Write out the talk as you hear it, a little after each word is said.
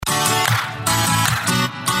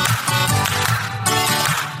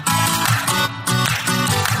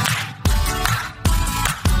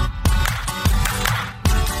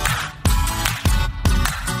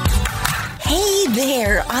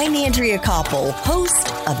Koppel, host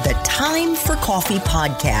of the Time for Coffee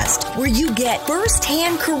podcast, where you get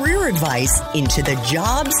first-hand career advice into the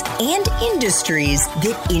jobs and industries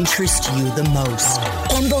that interest you the most.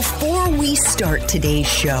 And before we start today's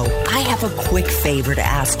show, I have a quick favor to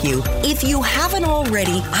ask you. If you haven't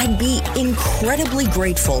already, I'd be incredibly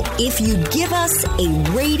grateful if you give us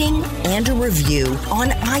a rating and a review on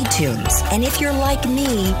iTunes. And if you're like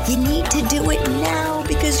me, you need to do it now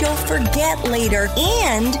because you'll forget later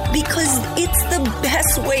and because it's the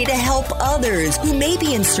best way to help others who may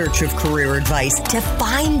be in search of career advice to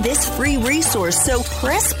find this free resource. So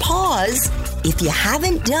press pause if you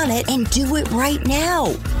haven't done it and do it right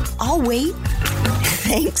now. I'll wait.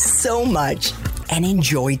 Thanks so much and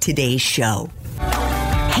enjoy today's show.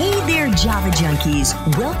 Hey there, Java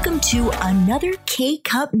Junkies. Welcome to another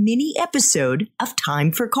K-Cup mini episode of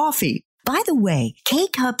Time for Coffee. By the way,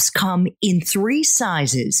 K-Cups come in 3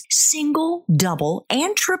 sizes, single, double,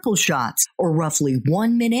 and triple shots, or roughly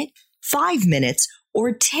 1 minute, 5 minutes,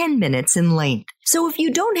 or 10 minutes in length. So if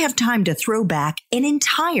you don't have time to throw back an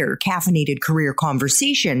entire caffeinated career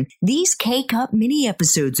conversation, these K-Cup mini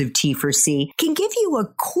episodes of T4C can give you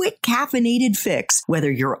a quick caffeinated fix, whether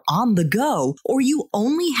you're on the go or you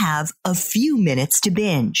only have a few minutes to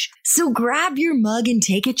binge. So grab your mug and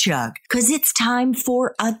take a chug, because it's time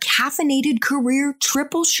for a caffeinated career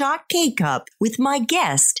triple shot K-Cup with my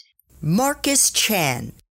guest, Marcus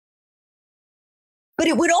Chan. But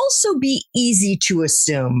it would also be easy to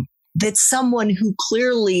assume that someone who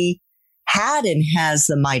clearly had and has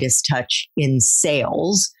the Midas touch in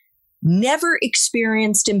sales never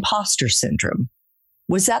experienced imposter syndrome.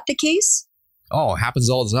 Was that the case? Oh, it happens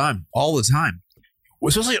all the time. All the time.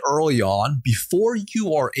 Especially early on, before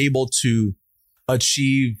you are able to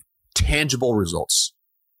achieve tangible results.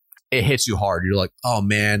 It hits you hard. You're like, oh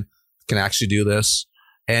man, can I actually do this?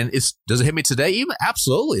 And does it hit me today? Even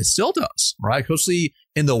absolutely, it still does, right? Especially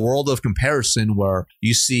in the world of comparison where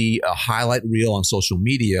you see a highlight reel on social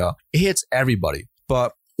media, it hits everybody.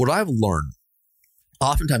 But what I've learned,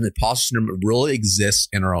 oftentimes imposter syndrome really exists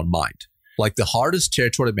in our own mind. Like the hardest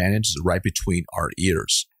territory to manage is right between our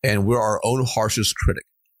ears. And we're our own harshest critic.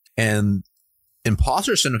 And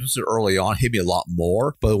imposter syndrome early on hit me a lot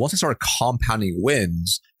more. But once I started compounding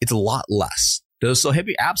wins, it's a lot less. Does it still hit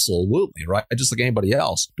me? Absolutely, right? Just like anybody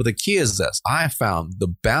else. But the key is this. I have found the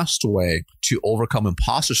best way to overcome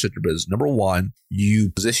imposter syndrome is, number one, you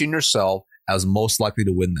position yourself as most likely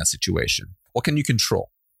to win that situation. What can you control?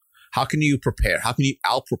 How can you prepare? How can you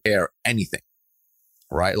out-prepare anything,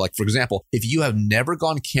 right? Like, for example, if you have never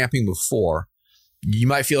gone camping before, you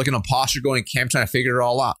might feel like an imposter going camping trying to figure it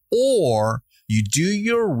all out. Or you do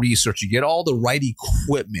your research, you get all the right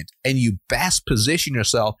equipment, and you best position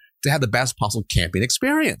yourself to have the best possible camping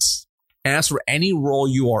experience. And as for any role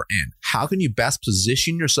you are in, how can you best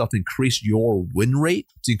position yourself to increase your win rate,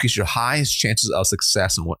 to increase your highest chances of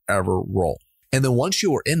success in whatever role? And then once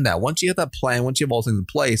you are in that, once you have that plan, once you have all things in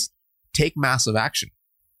place, take massive action.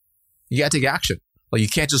 You got to take action. Like you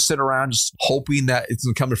can't just sit around just hoping that it's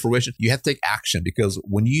going to come to fruition. You have to take action, because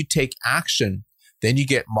when you take action, then you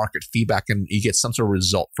get market feedback and you get some sort of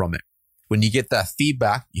result from it. When you get that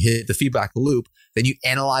feedback, you hit the feedback loop, then you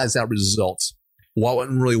analyze that result. What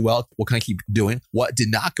went really well? What can I keep doing? What did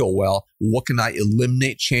not go well? What can I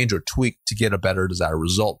eliminate, change, or tweak to get a better desired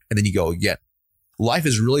result? And then you go again. Life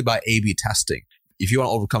is really by A/B testing. If you want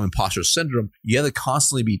to overcome imposter syndrome, you have to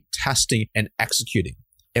constantly be testing and executing.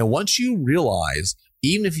 And once you realize,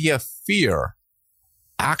 even if you have fear,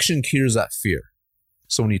 action cures that fear.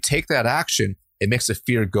 So when you take that action, it makes the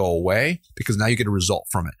fear go away because now you get a result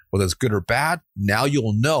from it. Whether it's good or bad, now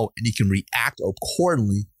you'll know and you can react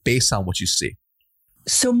accordingly based on what you see.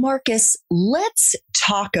 So Marcus, let's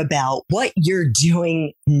talk about what you're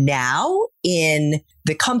doing now in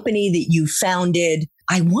the company that you founded.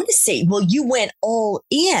 I want to say, well, you went all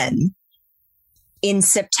in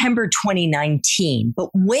September 2019, but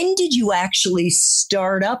when did you actually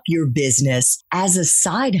start up your business as a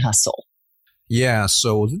side hustle? Yeah.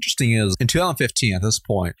 So what's interesting is in 2015, at this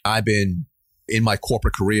point, I've been in my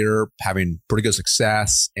corporate career, having pretty good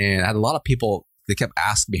success. And I had a lot of people, they kept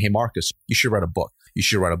asking me, hey, Marcus, you should write a book. You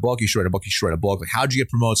should write a book. You should write a book. You should write a book. Like, how did you get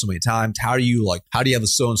promoted so many times? How do you have a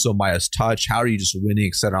so-and-so Midas touch? How are you just winning,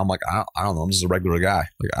 et cetera? I'm like, I don't know. I'm just a regular guy.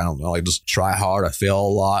 Like, I don't know. I just try hard. I fail a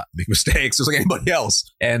lot, make mistakes just like anybody else.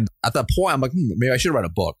 And at that point, I'm like, maybe I should write a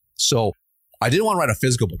book. So I didn't want to write a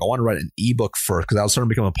physical book. I wanted to write an ebook first because I was starting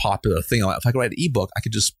to become a popular thing. If I could write an ebook, I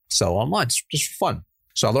could just sell it online just for fun.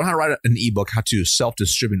 So I learned how to write an ebook, how to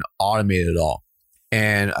self-distribute and automate it all.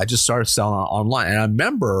 And I just started selling it online. And I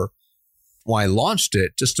remember when I launched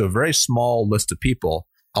it, just a very small list of people,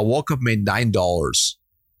 I woke up and made $9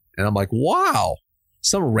 And I'm like, wow,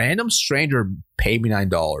 some random stranger paid me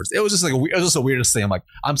 $9. It was just like, it was just the weirdest thing. I'm like,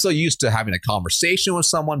 I'm so used to having a conversation with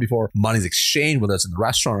someone before money's exchanged, whether it's in the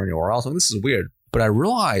restaurant or anywhere else. I'm like, this is weird. But I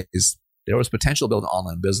realized there was potential to build an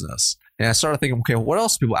online business. And I started thinking, okay, what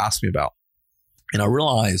else do people ask me about? And I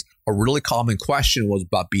realized a really common question was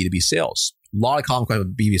about B2B sales. A lot of common questions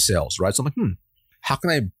about B2B sales, right? So I'm like, how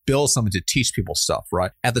can I build something to teach people stuff,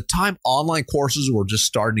 right? At the time, online courses were just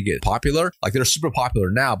starting to get popular. Like they're super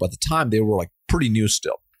popular now, but at the time they were like pretty new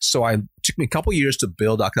still. So it took me a couple years to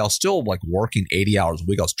build out. I was still like working 80 hours a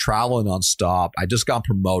week. I was traveling nonstop. I just got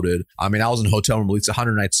promoted. I mean, I was in a hotel room at least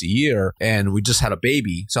 100 nights a year, and we just had a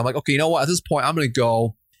baby. So I'm like, okay, you know what? At this point, I'm going to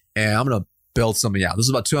go and I'm going to build something out. This is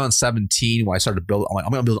about 2017 when I started to build. I'm like,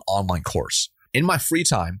 I'm going to build an online course. In my free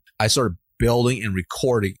time, I started building and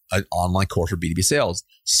recording an online course for B2B sales.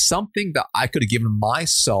 Something that I could have given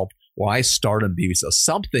myself when I started in B2B sales.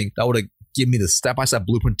 Something that would have given me the step-by-step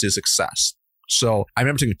blueprint to success. So I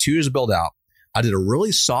remember taking 2 years to build out. I did a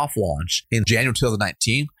really soft launch in January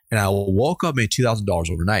 2019, and I woke up and made $2,000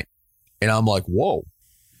 overnight. And I'm like, whoa.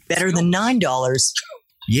 Better than $9.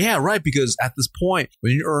 Yeah, right. Because at this point,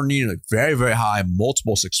 when you're earning like very, very high,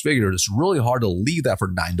 multiple six figures, it's really hard to leave that for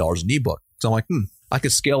 $9 an ebook. So I'm like, I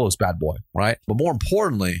could scale this bad boy, right? But more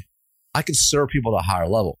importantly, I can serve people at a higher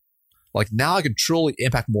level. Like now I can truly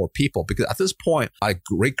impact more people because at this point, I had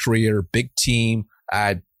a great career, big team. I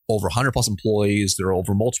had over 100 plus employees. They're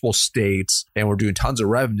over multiple states and we're doing tons of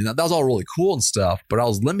revenue. Now, that was all really cool and stuff, but I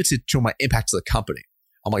was limited to my impact to the company.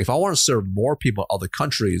 I'm like, if I want to serve more people in other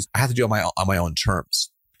countries, I have to do it on my own terms.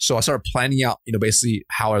 So I started planning out, basically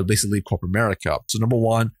how I would basically leave corporate America. So number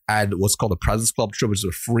one, I had what's called the President's Club trip, which is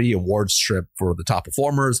a free awards trip for the top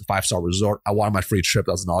performers, a 5-star resort. I wanted my free trip.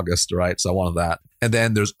 That was in August, right? So I wanted that. And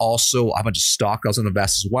then there's also a bunch of stock I was going to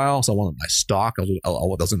invest as well. So I wanted my stock I was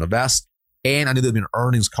going to invest. And I knew there'd be an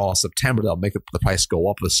earnings call in September that'll make the price go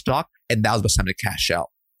up with the stock. And that was the best time to cash out.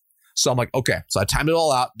 So I'm like, okay. So I timed it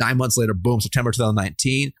all out. 9 months later, boom, September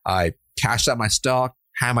 2019, I cashed out my stock,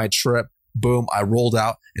 had my trip. Boom, I rolled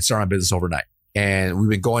out and started my business overnight. And we've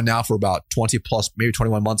been going now for about 20 plus, maybe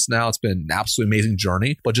 21 months now. It's been an absolutely amazing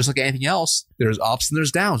journey. But just like anything else, there's ups and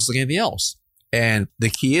there's downs, just like anything else. And the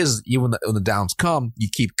key is, even when the downs come, you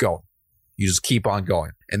keep going. You just keep on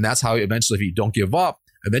going. And that's how eventually, if you don't give up,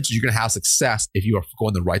 eventually you're going to have success if you are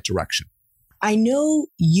going the right direction. I know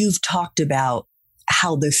you've talked about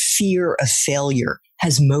how the fear of failure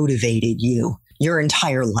has motivated you your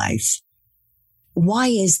entire life. Why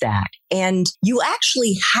is that? And you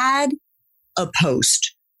actually had a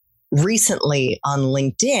post recently on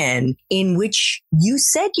LinkedIn in which you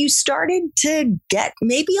said you started to get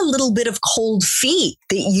maybe a little bit of cold feet,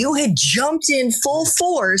 that you had jumped in full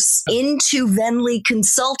force into Venli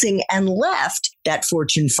Consulting and left that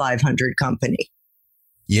Fortune 500 company.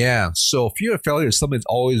 Yeah. So fear of failure is something that's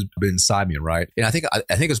always been inside me, right? And I think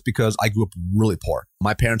it's because I grew up really poor.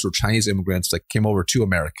 My parents were Chinese immigrants that came over to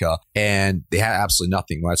America and they had absolutely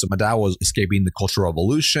nothing, right? So my dad was escaping the Cultural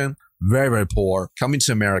Revolution, very, very poor, coming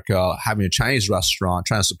to America, having a Chinese restaurant,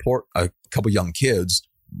 trying to support a couple young kids.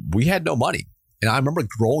 We had no money. And I remember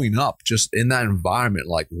growing up just in that environment,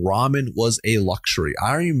 like ramen was a luxury.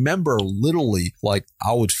 I remember literally, like,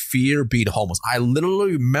 I would fear being homeless. I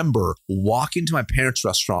literally remember walking to my parents'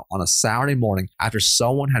 restaurant on a Saturday morning after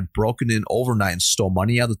someone had broken in overnight and stole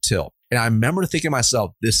money out of the till. And I remember thinking to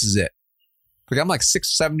myself, this is it. Like, I'm like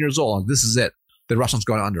 6, 7 years old. Like, this is it. The restaurant's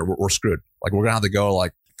going under. We're screwed. Like, we're going to have to go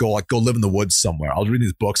live in the woods somewhere. I was reading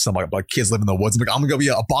these books. I'm like, kids live in the woods. I'm like, I'm going to go be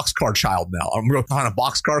a boxcar child now. I'm going to find a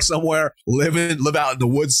boxcar somewhere, live out in the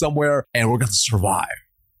woods somewhere, and we're going to survive.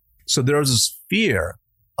 So there was this fear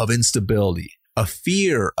of instability, a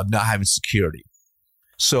fear of not having security.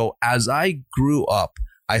 So as I grew up,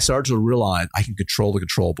 I started to realize I can control the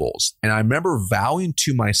controllables. And I remember vowing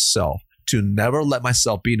to myself to never let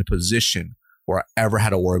myself be in a position where I ever had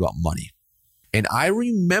to worry about money. And I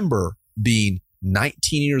remember being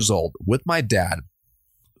 19 years old with my dad.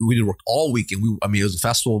 We did work all week. And it was a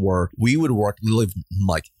festival where we would work literally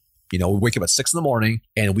like, we wake up at 6 in the morning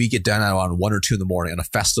and we get done around 1 or 2 in the morning on a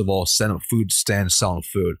festival, setting up food stands, selling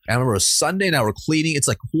food. And I remember a Sunday night we're cleaning. It's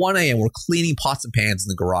like 1 a.m. We're cleaning pots and pans in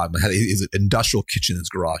the garage. It's an industrial kitchen in his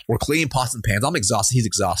garage. We're cleaning pots and pans. I'm exhausted. He's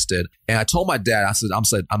exhausted. And I told my dad,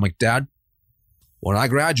 I'm like, Dad, when I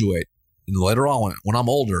graduate and later on when I'm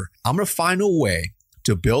older, I'm going to find a way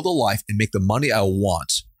to build a life and make the money I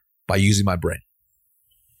want by using my brain.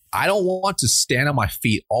 I don't want to stand on my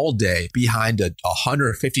feet all day behind a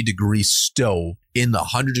 150 degree stove in the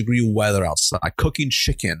 100-degree weather outside, cooking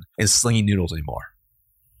chicken and slinging noodles anymore.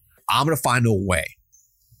 I'm going to find a way.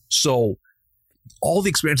 So all the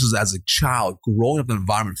experiences as a child growing up in an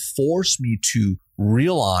environment forced me to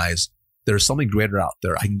realize there's something greater out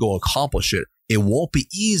there. I can go accomplish it. It won't be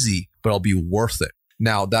easy, but it'll be worth it.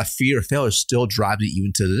 Now, that fear of failure still drives me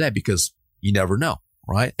even to today because you never know,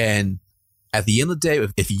 right? And at the end of the day,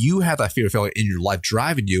 if you have that fear of failure in your life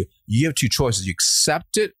driving you, you have two choices. You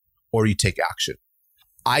accept it or you take action.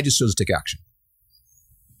 I just chose to take action.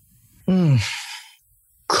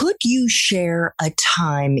 Could you share a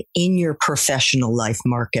time in your professional life,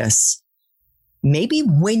 Marcus, maybe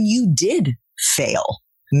when you did fail?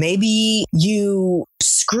 Maybe you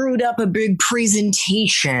screwed up a big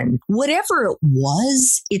presentation. Whatever it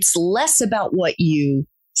was, it's less about what you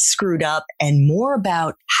screwed up and more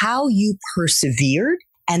about how you persevered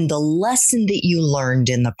and the lesson that you learned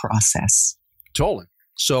in the process. Totally.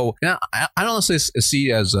 So I don't necessarily see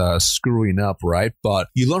it as screwing up, right? But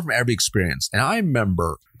you learn from every experience. And I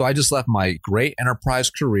remember, so I just left my great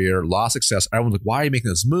enterprise career, lost success. Everyone's like, why are you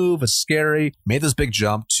making this move? It's scary. Made this big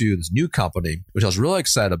jump to this new company, which I was really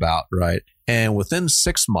excited about, right? And within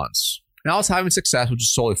 6 months, and I was having success, which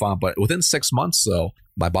is totally fine. But within 6 months, though,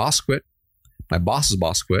 my boss quit. My boss's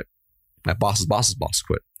boss quit. My boss's boss's boss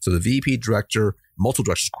quit. So the VP, director, multiple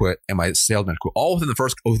directors quit, and my sales manager quit. All within a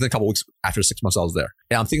couple of weeks after 6 months I was there.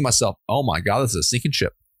 And I'm thinking to myself, oh my God, this is a sinking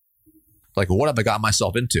ship. Like, what have I got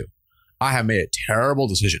myself into? I have made a terrible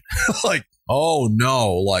decision. Like, oh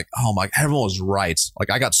no, like, oh my, everyone was right. Like,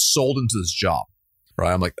 I got sold into this job,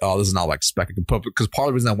 right? I'm like, oh, this is not what I expected. Because part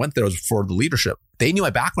of the reason I went there was for the leadership. They knew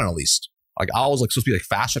my background at least. Like, I was like supposed to be like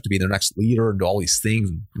fast track to be their next leader and do all these things.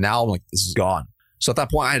 And now I'm like, this is gone. So at that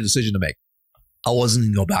point, I had a decision to make. I wasn't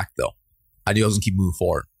going to go back though. I knew I was going to keep moving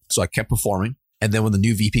forward. So I kept performing. And then when the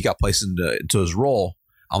new VP got placed into his role,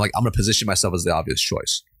 I'm like, I'm going to position myself as the obvious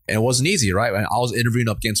choice. And it wasn't easy, right? I was interviewing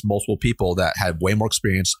up against multiple people that had way more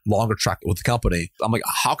experience, longer track with the company. I'm like,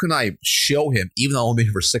 how can I show him, even though I only been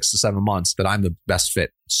here for 6 to 7 months, that I'm the best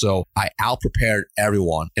fit? So I out-prepared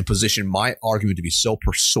everyone and positioned my argument to be so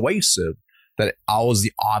persuasive that I was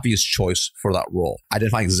the obvious choice for that role. I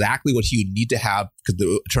identified exactly what he would need to have because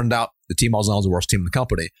it turned out the team I was on was the worst team in the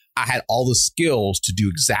company. I had all the skills to do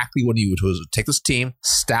exactly what he would, was take this team,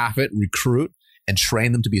 staff it, recruit, and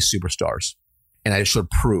train them to be superstars. And I showed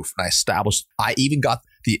proof. And I even got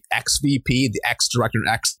the ex-VP, the ex-director, and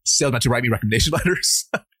ex-sales manager to write me recommendation letters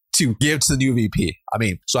to give to the new VP. I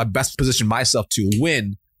mean, so I best positioned myself to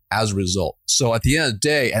win as a result. So at the end of the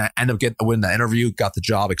day, and I ended up winning that interview, got the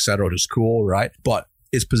job, et cetera, which is cool, right? But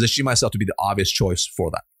it's positioning myself to be the obvious choice for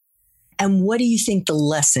that. And what do you think the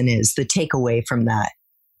lesson is, the takeaway from that?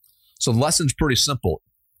 So the lesson's pretty simple.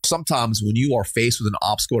 Sometimes when you are faced with an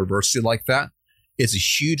obstacle or adversity like that, it's a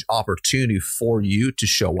huge opportunity for you to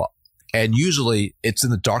show up. And usually it's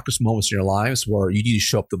in the darkest moments in your lives where you need to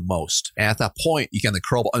show up the most. And at that point, you can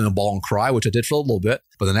curl up in a ball and cry, which I did for a little bit.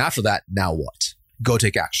 But then after that, now what? Go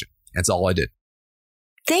take action. That's all I did.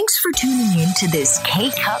 Thanks for tuning in to this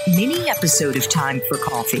K-Cup mini episode of Time for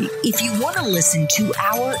Coffee. If you want to listen to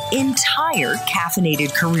our entire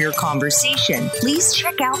caffeinated career conversation, please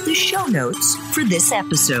check out the show notes for this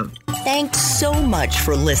episode. Thanks so much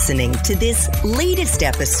for listening to this latest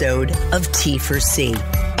episode of T4C.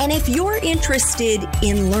 And if you're interested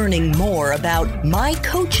in learning more about my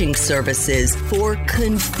coaching services for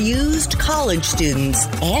confused college students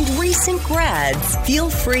and recent grads, feel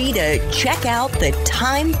free to check out the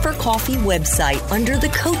Time for Coffee website under the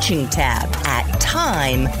coaching tab at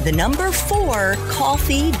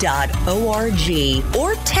time4coffee.org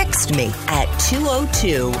or text me at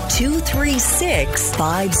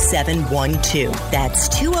 202-236-5712. That's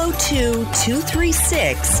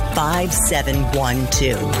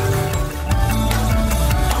 202-236-5712.